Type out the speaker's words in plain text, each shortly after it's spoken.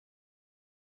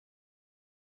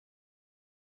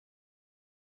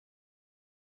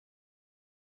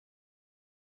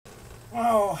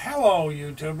Well, hello,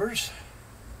 YouTubers.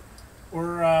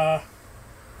 We're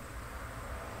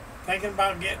thinking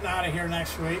about getting out of here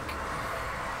next week.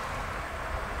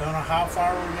 Don't know how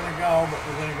far we're going to go, but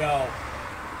we're going to go.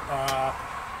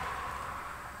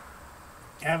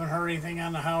 Haven't heard anything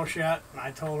on the house yet, and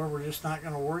I told her we're just not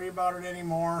going to worry about it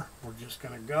anymore. We're just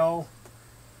going to go.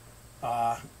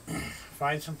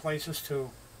 Find some places to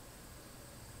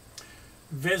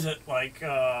visit, like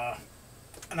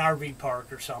an RV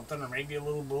park or something, or maybe a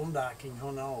little boondocking,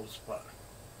 who knows. But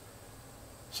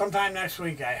sometime next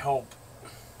week, I hope.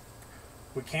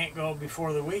 We can't go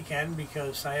before the weekend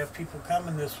because I have people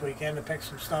coming this weekend to pick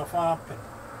some stuff up, and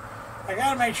I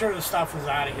got to make sure the stuff is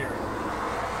out of here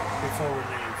before we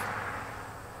leave.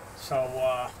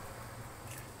 So,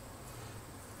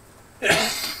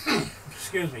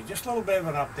 excuse me, just a little bit of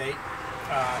an update.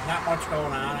 Not much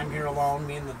going on. I'm here alone,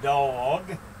 me and the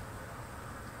dog.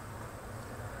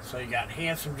 So you got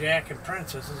Handsome Jack and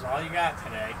Princess is all you got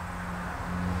today.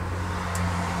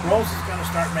 Rose is going to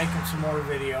start making some more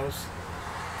videos.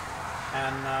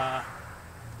 And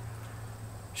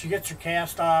she gets her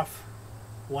cast off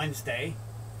Wednesday.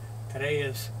 Today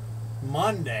is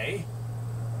Monday,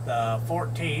 the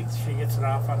 14th. She gets it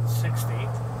off on the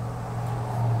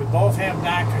 16th. We both have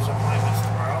doctor's appointments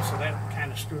tomorrow, so that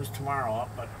kind of screws tomorrow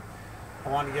up. But I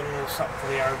want to get a little something for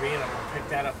the RV, and I'm going to pick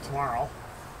that up tomorrow.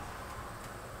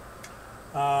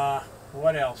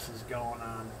 What else is going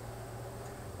on?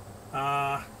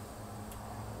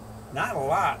 Not a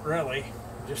lot, really.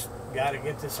 Just got to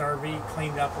get this RV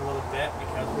cleaned up a little bit,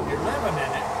 because when you're living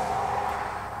in it,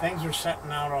 things are setting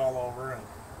out all over, and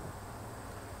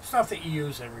stuff that you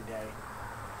use every day.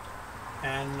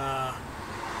 And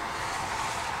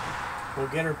we'll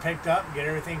get her picked up, get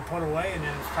everything put away, and in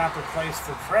its proper place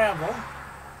to travel.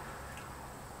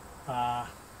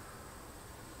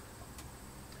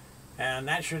 And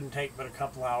that shouldn't take but a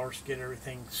couple hours to get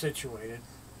everything situated.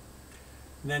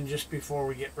 And then just before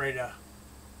we get ready to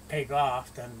take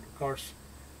off, then of course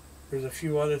there's a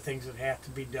few other things that have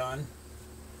to be done.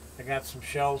 I got some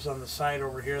shelves on the side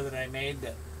over here that I made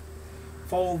that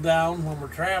fold down when we're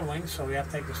traveling, so we have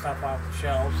to take the stuff off the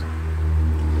shelves and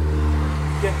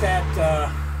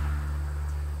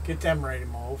get them ready to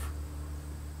move.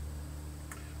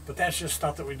 But that's just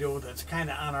stuff that we do that's kind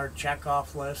of on our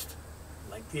check-off list,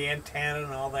 like the antenna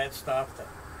and all that stuff that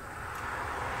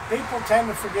people tend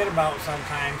to forget about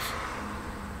sometimes.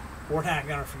 We're not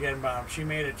going to forget about them. She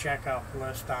made a check-off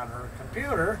list on her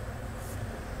computer,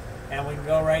 and we can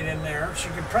go right in there. She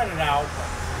can print it out, but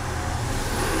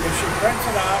if she prints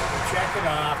it out and check it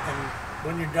off, and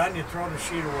when you're done, you throw the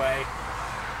sheet away.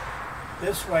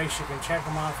 This way, she can check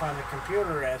them off on the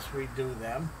computer as we do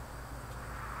them,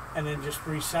 and then just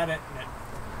reset it, and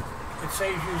it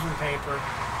saves using paper,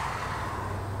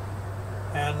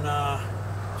 and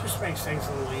just makes things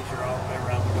a little easier all the way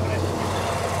around. We don't have to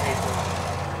use paper.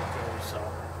 So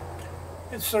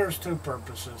it serves two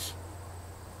purposes.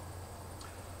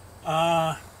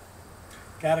 Got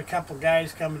a couple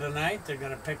guys coming tonight. They're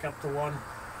going to pick up the one.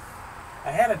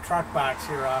 I had a truck box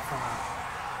here off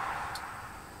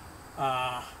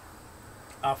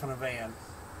in a van.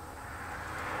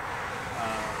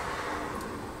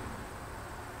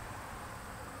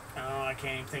 Oh, I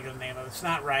can't even think of the name of it. It's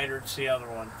not Ryder, it's the other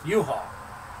one. U-Haul.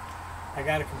 I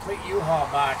got a complete U-Haul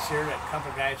box here that a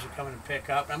couple guys are coming to pick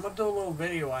up. I'm going to do a little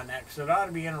video on that because it ought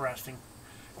to be interesting,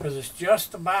 because it's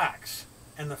just the box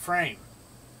and the frame.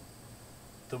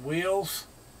 The wheels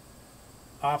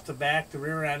off the back, the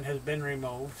rear end has been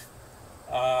removed.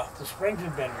 The springs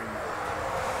have been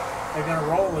removed. They're going to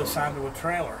roll this onto a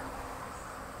trailer.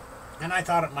 And I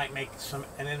thought it might make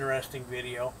an interesting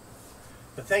video.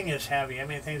 The thing is heavy. I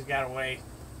mean, the thing's got to weigh,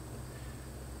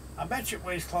 I bet you it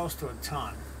weighs close to a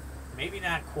ton. Maybe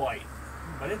not quite,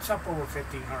 but it's up over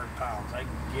 1,500 pounds. I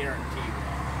guarantee you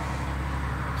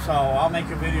that. So I'll make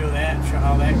a video of that and show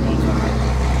how that goes on.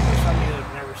 Some of you that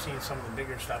have never seen some of the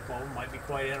bigger stuff move might be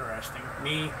quite interesting.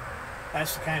 Me,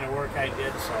 that's the kind of work I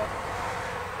did, so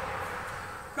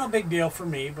no big deal for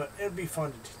me, but it'd be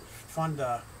fun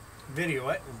to video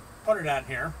it and put it on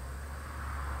here.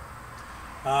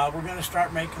 We're going to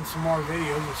start making some more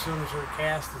videos as soon as her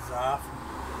cast is off.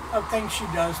 Of things she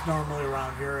does normally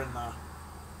around here in the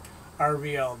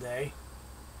RV all day.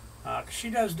 'Cause she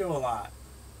does do a lot.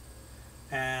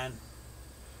 And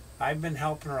I've been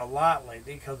helping her a lot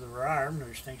lately because of her arm.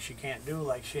 There's things she can't do,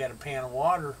 like she had a pan of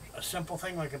water, a simple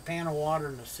thing like a pan of water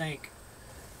in the sink.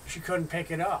 She couldn't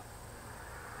pick it up.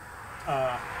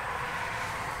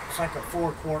 It's like a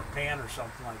 4-quart pan or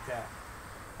something like that.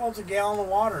 Well, it's a gallon of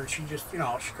water, and she just,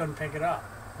 she couldn't pick it up.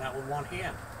 Not with one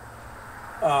hand.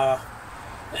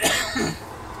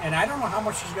 And I don't know how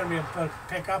much she's going to be able to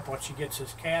pick up once she gets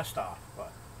this cast off,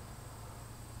 but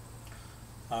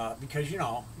because, you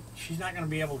know, she's not going to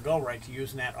be able to go right to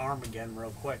using that arm again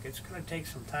real quick. It's going to take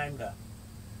some time to,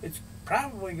 it's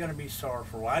probably going to be sore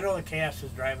for a while. I know the cast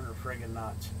is driving her friggin'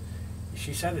 nuts.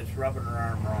 She said it's rubbing her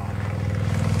arm wrong.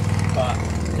 But,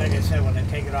 like I said, when they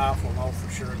take it off, we'll know for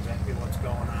sure exactly what's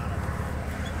going on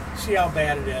and see how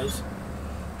bad it is.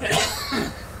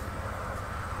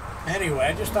 Anyway,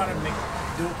 I just thought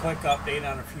I'd do a quick update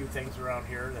on a few things around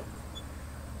here that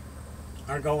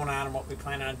are going on and what we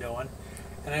plan on doing.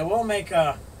 And I will make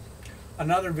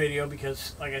another video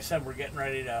because, like I said, we're getting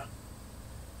ready to,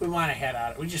 we want to head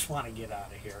out. We just want to get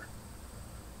out of here.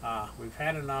 We've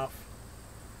had enough.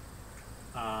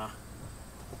 I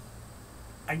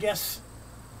guess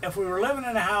if we were living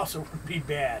in a house, it would be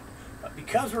bad. But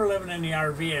because we're living in the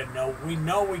RV and we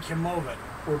know we can move it,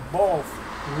 we're both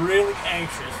really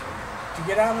anxious to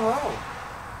get on the road.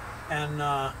 And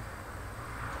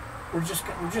we're just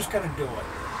going to do it.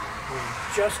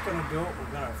 We're just going to do it.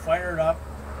 We're going to fire it up.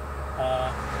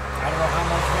 I don't know how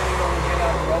much video we'll get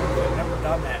on the road because I've never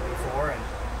done that before. And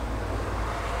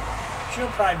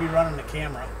she'll probably be running the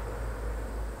camera.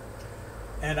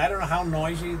 And I don't know how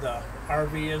noisy the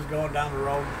RV is going down the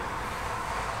road.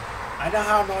 I know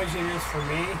how noisy it is for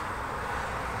me.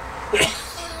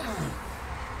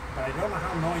 But I don't know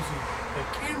how noisy. The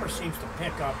camera seems to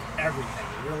pick up everything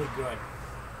really good.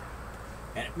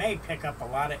 And it may pick up a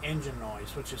lot of engine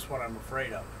noise, which is what I'm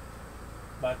afraid of.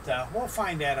 But we'll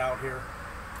find that out here.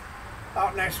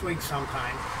 Out next week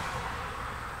sometime.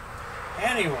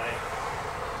 Anyway,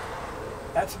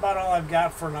 that's about all I've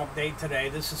got for an update today.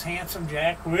 This is Handsome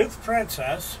Jack with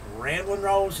Princess. Ramblin'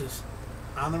 Rose is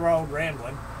on the road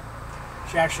rambling.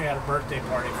 She actually had a birthday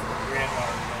party for her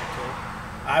granddaughter to go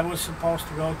to. I was supposed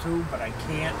to go to, but I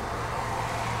can't.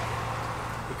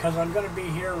 Because I'm going to be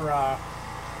here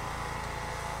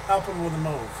helping with the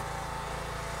move.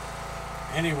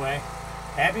 Anyway,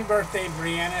 happy birthday,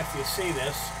 Brianna, if you see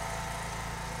this.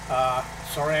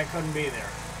 Sorry I couldn't be there.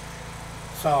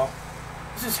 So,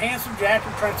 this is Handsome Jack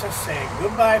and Princess saying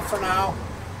goodbye for now.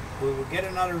 We will get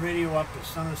another video up as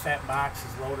soon as that box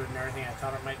is loaded and everything. I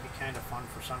thought it might be kind of fun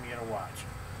for some of you to watch.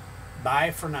 Bye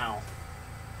for now.